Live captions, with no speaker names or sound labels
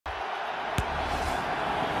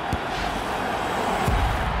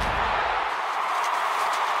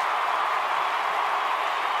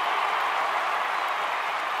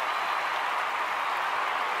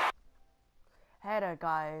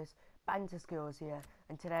guys, Banter Skills here,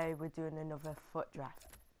 and today we're doing another foot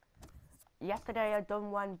draft. Yesterday I done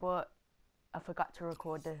one, but I forgot to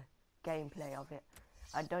record the gameplay of it.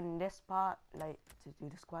 I done this part, like, to do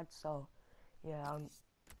the squad, so yeah, I'm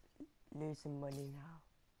losing money now.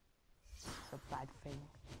 It's a bad thing.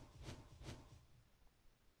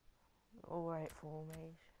 Alright,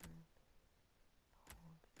 formation.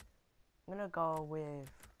 I'm gonna go with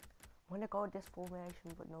this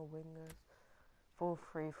formation, but no wingers.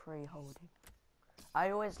 4-3-3 holding.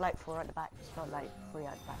 I always like 4 at the back, it's not like 3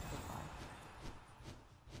 at the back or 5.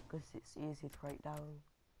 Because it's easy to break down.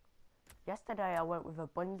 Yesterday I went with a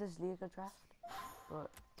Bundesliga draft,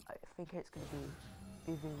 but I think it's going to be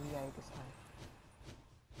BBVA this time.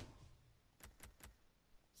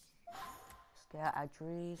 Let's get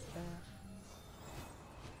Adries there.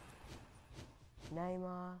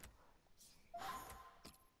 Neymar.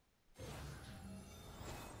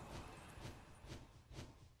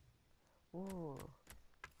 Ooh.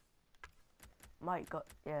 Mike got,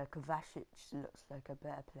 yeah, Kovacic looks like a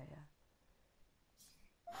better player.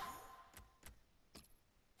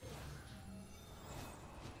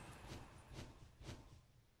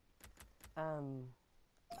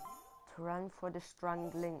 To run for the strong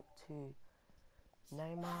link to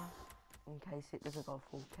Neymar, in case it doesn't go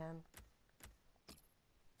full cam.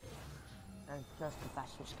 And plus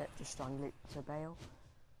Kovacic gets the strong link to Bale.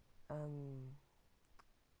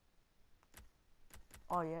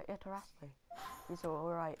 Oh yeah, Iteraspe. He's an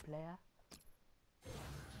alright player.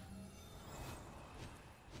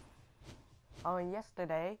 Oh, and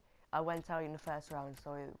yesterday I went out in the first round,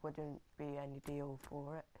 so it wouldn't be any deal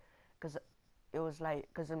for it, because it was like,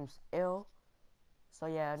 because I'm ill, so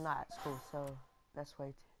yeah, I'm not at school, so best way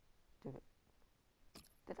to do it.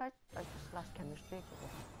 Did I just last chemistry?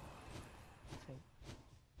 I think.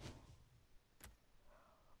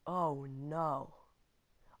 Oh no.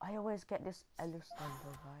 I always get this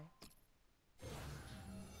Elizondo guy.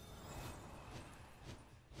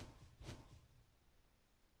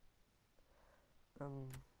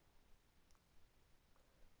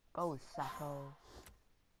 Go with Sacco.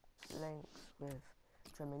 Links with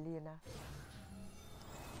Tremolina.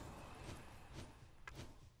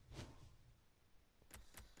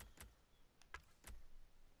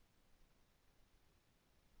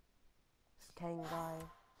 Kane guy.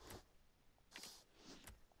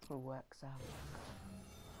 Who works out.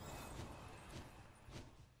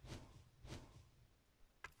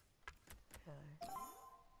 Okay.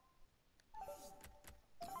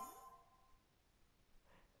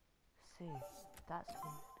 See, that's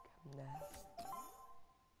 100 chem there.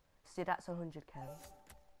 See, that's 100 chem.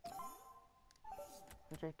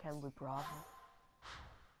 100 chem with Bravo.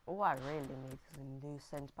 All I really need is a new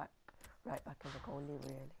centre back, right back as a goalie,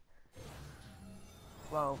 really.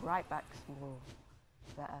 Well, right back's more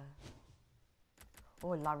better. Oh,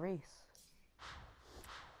 Larice.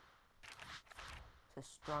 It's a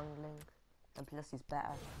strong link, and plus he's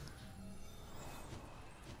better.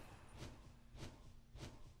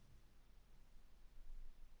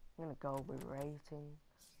 I'm gonna go with rating.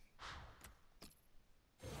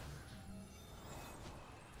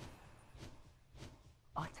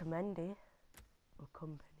 Otamendi or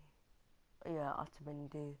company? Yeah,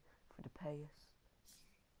 Otamendi for the pace.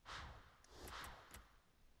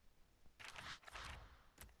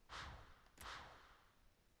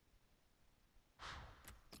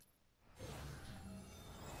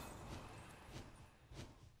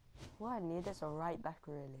 What I need is a right back,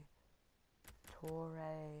 really.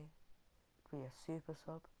 Torre could be a super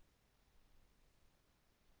sub.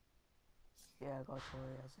 Yeah, I got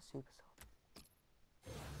Torre as a super sub.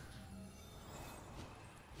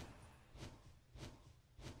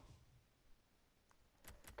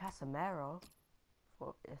 Casemiro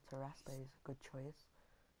for Iteraspe is a good choice.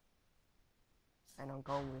 And I'm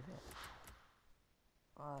going with it.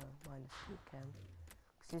 Oh, minus 2 chem.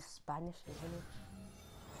 Because he's Spanish, isn't he?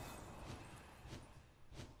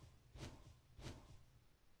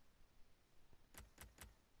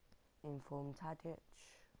 Informed Tadic.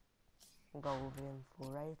 Go with him for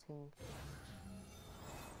rating.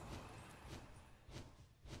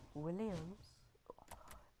 Williams.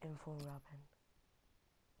 Informed Robin.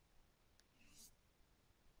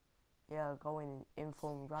 Yeah, going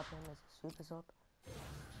Informed Robin as a super sub.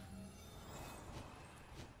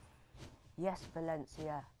 Yes,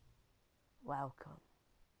 Valencia. Welcome.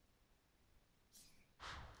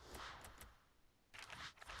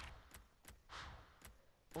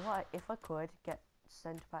 What if I could get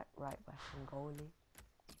centre back, right back, and goalie?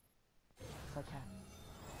 If I can.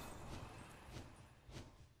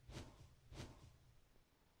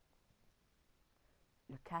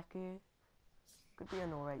 Lukaku, Could be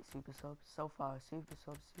an alright super sub. So far, super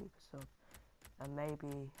sub, and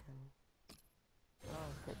maybe oh,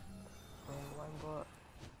 if it one, but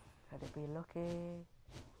could it be lucky?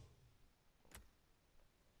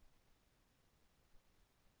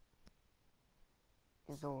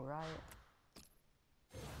 Is alright.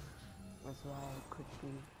 As well, could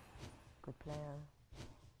be good player.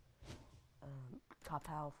 Top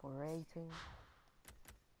out for rating.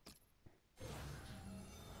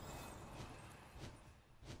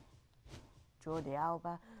 Jordi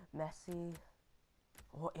Alba, Messi,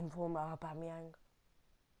 or informer Aubameyang.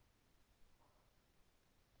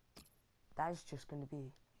 That is just gonna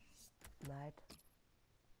be mad.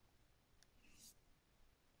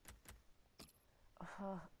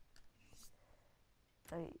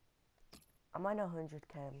 Like, I'm on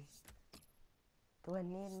 100k. Do I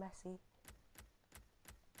need Messi?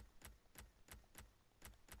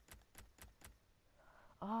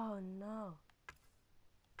 Oh no.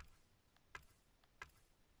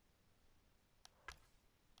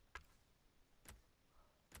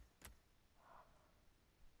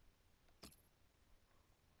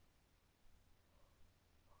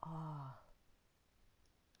 Ah,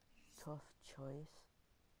 tough choice.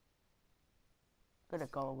 Gonna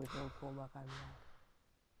go with informer Aubameyang.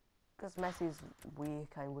 Because Messi's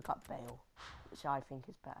weak and we got Bale, which I think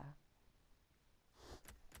is better.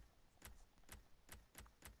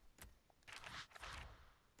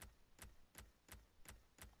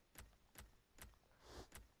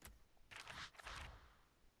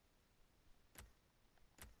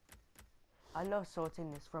 I love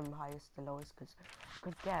sorting this from highest to lowest because I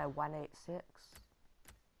could get a 186.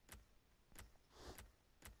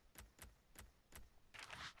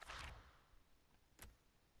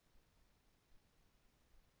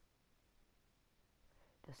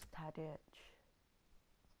 Just Tadic.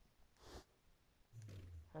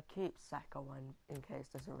 I'll keep Saka one in case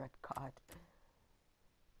there's a red card.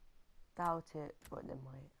 Doubt it, but they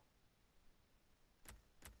might.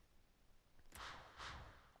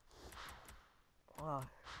 Oh,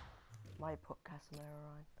 might put Casemiro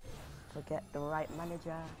on. Forget the right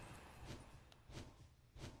manager.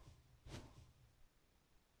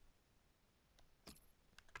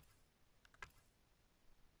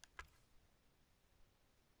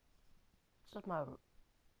 It's just my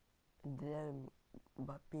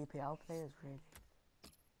BPL players really.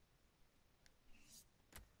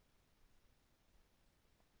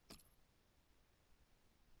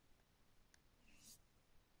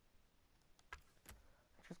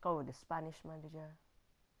 Just go with the Spanish manager.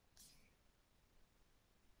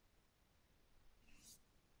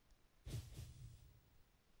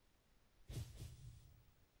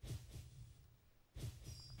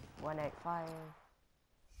 $185.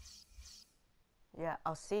 Yeah,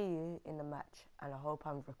 I'll see you in the match, and I hope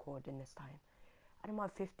I'm recording this time. I don't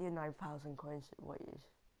mind 59,000 coins, what is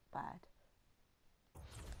bad.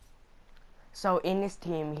 So in this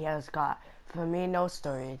team, he has got Firmino,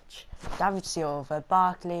 Sturridge, David Silva,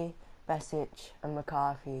 Barkley, Besic, and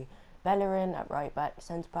McCarthy, Bellerin at right back,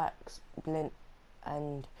 centre backs Blint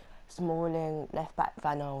and Smalling, left back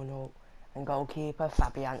Van Aanholt, and goalkeeper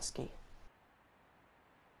Fabianski.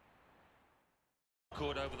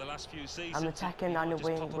 Over the last few seasons, I'm attacking on the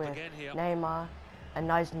wing with Neymar, and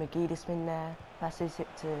nice McGeady spin there, passes it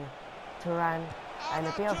to Turan, and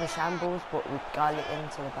a bit of a shambles, but we got it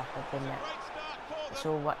into the back of the net. It's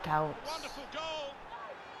all what counts.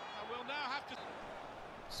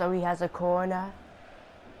 So he has a corner,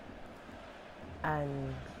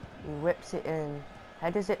 and he whips it in,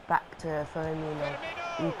 headers it back to Firmino.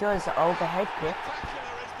 He does the overhead kick,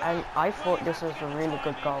 and I thought this was a really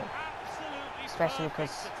good goal. Especially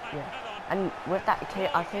because, yeah, and with that kit,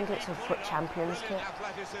 I think it's a FUT Champions kit.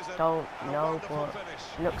 Don't know, but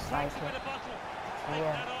looks like it. So,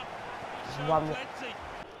 yeah, just one.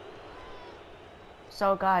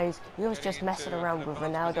 So guys, he was just messing around with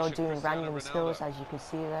Ronaldo doing random skills, as you can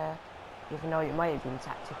see there. Even though it might have been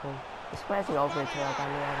tactical, he squares it over to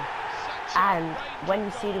Aubameyang. And when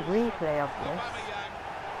you see the replay of this,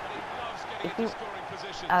 if you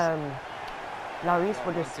Lloris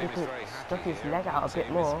would have stuck his leg out a bit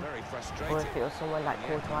more, or if it was someone like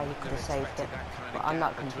Courtois, he could have saved it. But I'm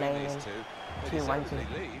not complaining. 2-1.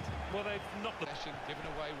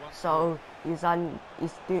 So he's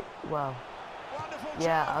well.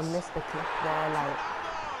 Yeah, I missed the clip there, like,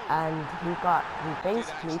 and he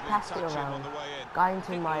basically passed it around, got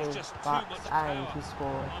into my box, and he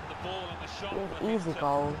scored. Easy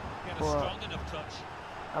goal, but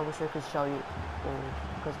I wish I could show you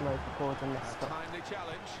because my recorder messed up.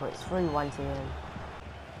 But it's 3-1 to him.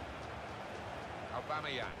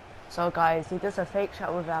 So guys, he does a fake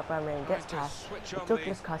shot with Aubameyang, gets past. He took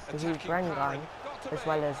his custody, Brengan, as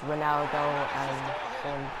well as Ronaldo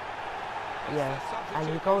and and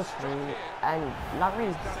he goes through. And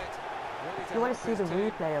Lloris, if you want to see the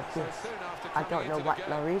replay of this, I don't know what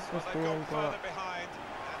Lloris was doing, but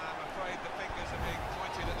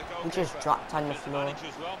he just dropped on the floor.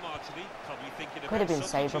 Could have been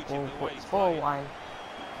savable, but it's 4-1,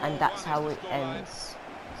 and that's how it ends.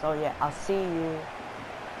 So yeah, I'll see you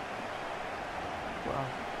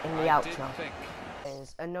in the outro.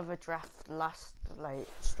 There's another draft last, like,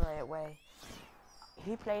 straight away.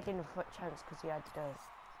 He played in the foot chance because he had the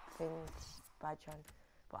thing badge on.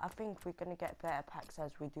 But I think we're going to get better packs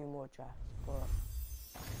as we do more drafts. But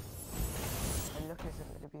the look isn't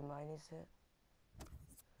going to be mine, is it?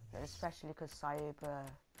 And especially because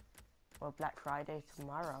Black Friday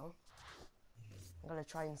tomorrow. I'm going to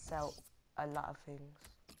try and sell a lot of things.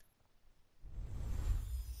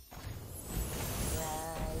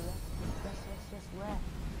 Yes, where?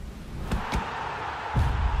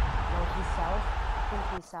 No, he sells. I think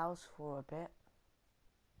he sells for a bit.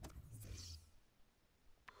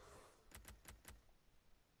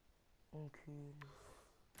 Okay.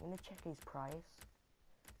 I'm gonna check his price.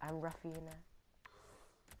 And Rafinha.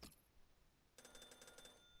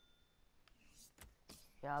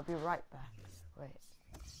 Yeah, I'll be right back. Wait.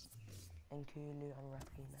 Nkulu and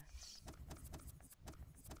Rafinha.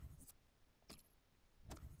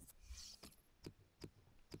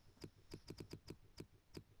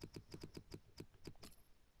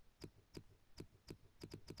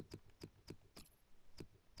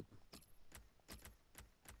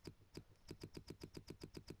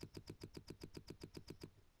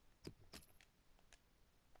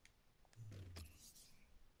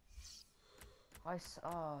 I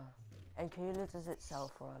saw. And Kayla does it sell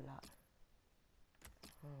for a lot.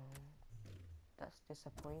 That's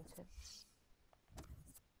disappointing.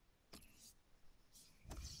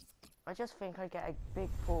 I just think I get a big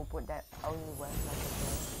pull, but that only works like a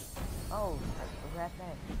bit. Oh, that's a rare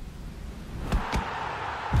thing.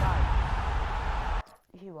 Right.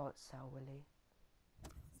 He won't sell, will he?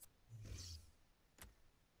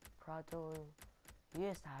 Prado, you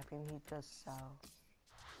used to have him, he does sell.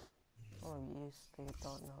 Oh, you still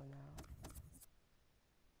don't know now.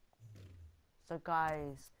 So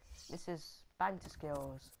guys, this is Banter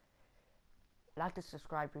Skills. Like to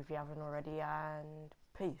subscribe if you haven't already, and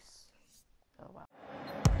peace. Oh wow.